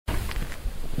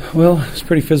Well, it's a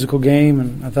pretty physical game,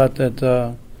 and I thought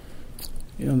that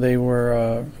they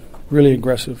were really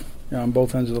aggressive on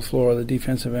both ends of the floor, the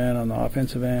defensive end, on the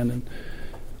offensive end,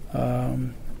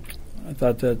 and I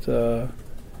thought that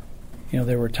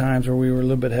there were times where we were a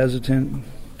little bit hesitant,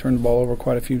 turned the ball over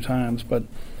quite a few times, but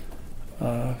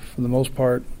for the most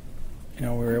part, we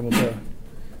were able to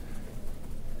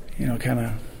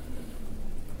kind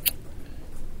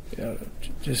of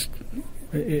just.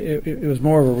 It was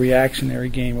more of a reactionary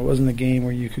game. It wasn't a game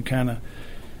where you could kind of,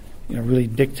 really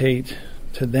dictate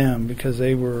to them, because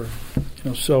they were,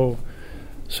 so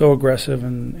aggressive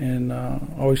and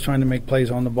always trying to make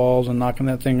plays on the balls and knocking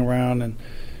that thing around. And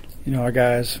our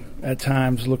guys at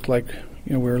times looked like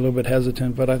we were a little bit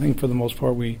hesitant, but I think for the most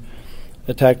part we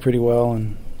attacked pretty well.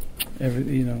 And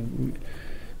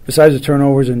besides the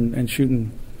turnovers and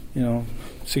shooting,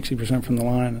 60% from the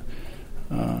line.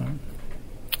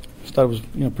 I thought it was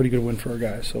a pretty good win for our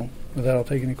guys. So with that, I'll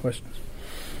take any questions.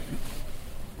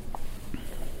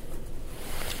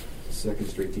 Second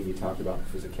straight team, you talked about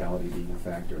physicality being a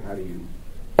factor. How do you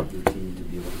your team to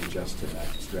be able to adjust to that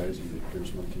strategy that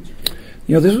appears most teams are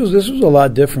taking? This was a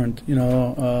lot different,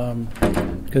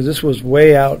 because this was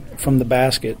way out from the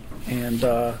basket, and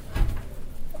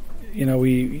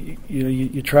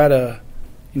you try to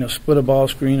split a ball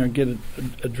screen or get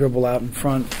a dribble out in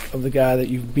front of the guy that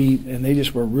you've beat, and they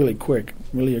just were really quick,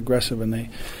 really aggressive, and it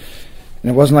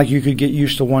wasn't like you could get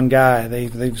used to one guy. They've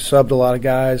subbed a lot of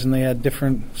guys, and they had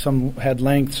different. Some had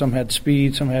length, some had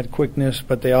speed, some had quickness,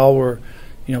 but they all were,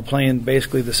 playing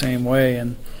basically the same way.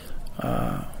 And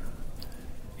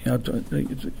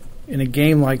in a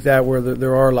game like that where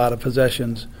there are a lot of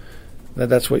possessions,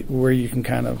 that's where you can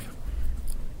kind of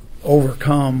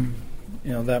overcome,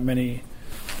 that many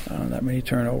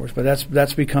turnovers. But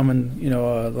that's becoming,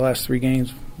 the last three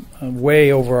games,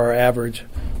 way over our average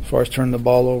as far as turning the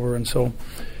ball over. And so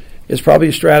it's probably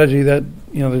a strategy that,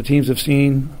 the teams have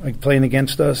seen, like playing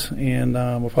against us, and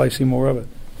we'll probably see more of it.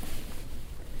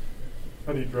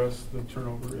 How do you address the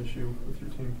turnover issue with your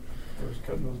team as far as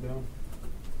cutting those down?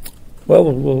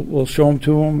 Well, we'll show them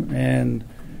to them, and,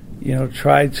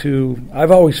 try to –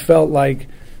 I've always felt like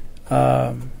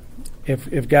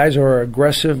if guys are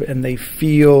aggressive and they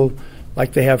feel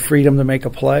like they have freedom to make a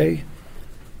play,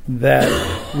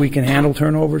 that we can handle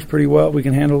turnovers pretty well. We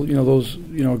can handle, those,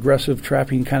 aggressive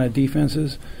trapping kind of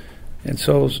defenses. And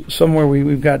so somewhere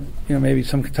we've got, maybe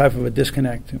some type of a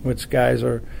disconnect, which guys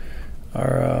are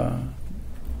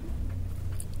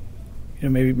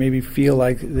maybe feel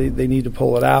like they need to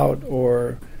pull it out,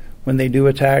 or when they do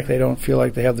attack, they don't feel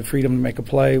like they have the freedom to make a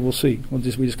play. We'll see. We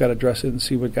just got to address it and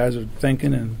see what guys are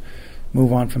thinking and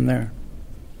move on from there.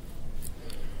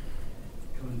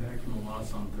 Coming back from a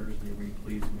loss on Thursday, were you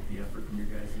pleased with the effort from your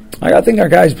guys in that? I think our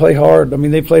guys play hard. I mean,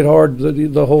 they played hard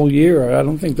the whole year. I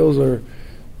don't think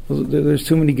there's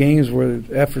too many games where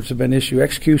efforts have been issue.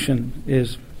 Execution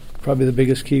is probably the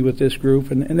biggest key with this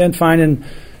group, and then finding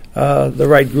the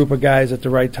right group of guys at the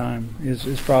right time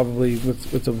is probably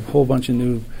with a whole bunch of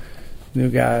new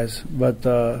guys. But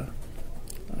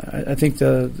I think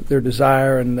their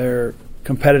desire and their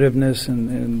competitiveness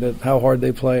and how hard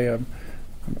they play,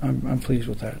 I'm pleased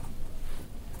with that.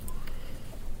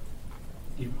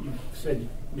 You said you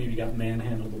maybe got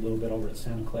manhandled a little bit over at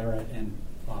Santa Clara, and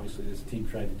obviously this team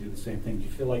tried to do the same thing. Do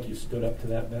you feel like you stood up to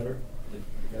that better?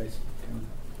 The guys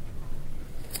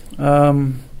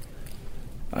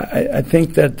I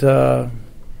think that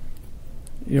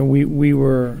we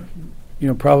were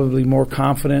probably more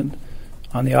confident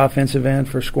on the offensive end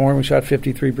for scoring. We shot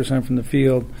 53% from the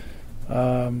field,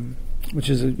 which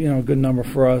is a good number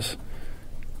for us.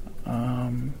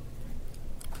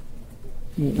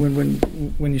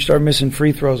 When you start missing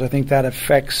free throws, I think that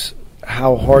affects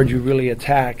how hard you really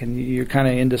attack, and you're kind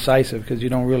of indecisive because you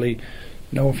don't really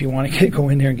know if you want to go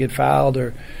in there and get fouled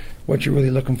or what you're really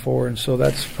looking for, and so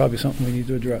that's probably something we need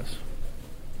to address.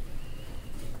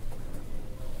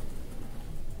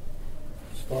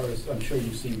 As far as, I'm sure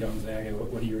you've seen Gonzaga,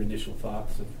 what are your initial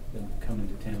thoughts of them coming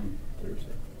to town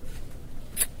Thursday?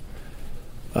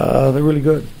 They're really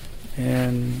good,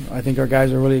 and I think our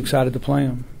guys are really excited to play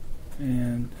them,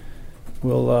 and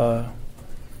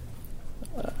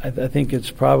I think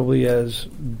it's probably as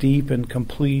deep and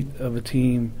complete of a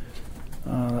team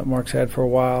that Mark's had for a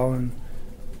while, and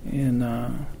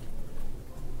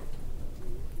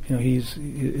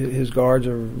his guards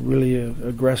are really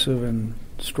aggressive and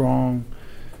strong.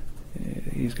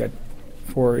 He's got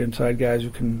 4 inside guys who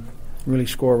can really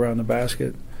score around the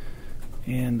basket,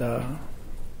 and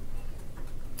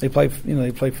they play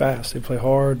fast, they play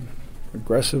hard,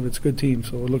 aggressive. It's a good team,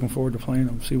 so we're looking forward to playing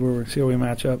them. See how we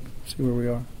match up, see where we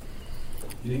are.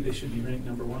 Do you think they should be ranked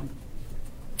number one?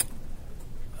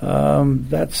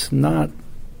 That's not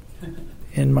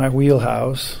in my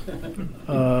wheelhouse.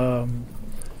 But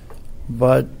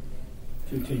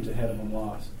 2 teams ahead of them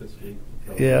lost this week.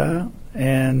 yeah,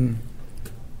 and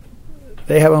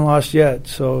they haven't lost yet.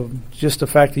 So just the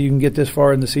fact that you can get this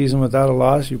far in the season without a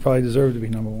loss, you probably deserve to be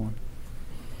number one.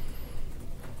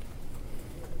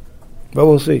 But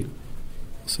we'll see.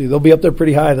 See, they'll be up there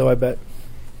pretty high, though, I bet,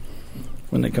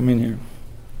 when they come in here.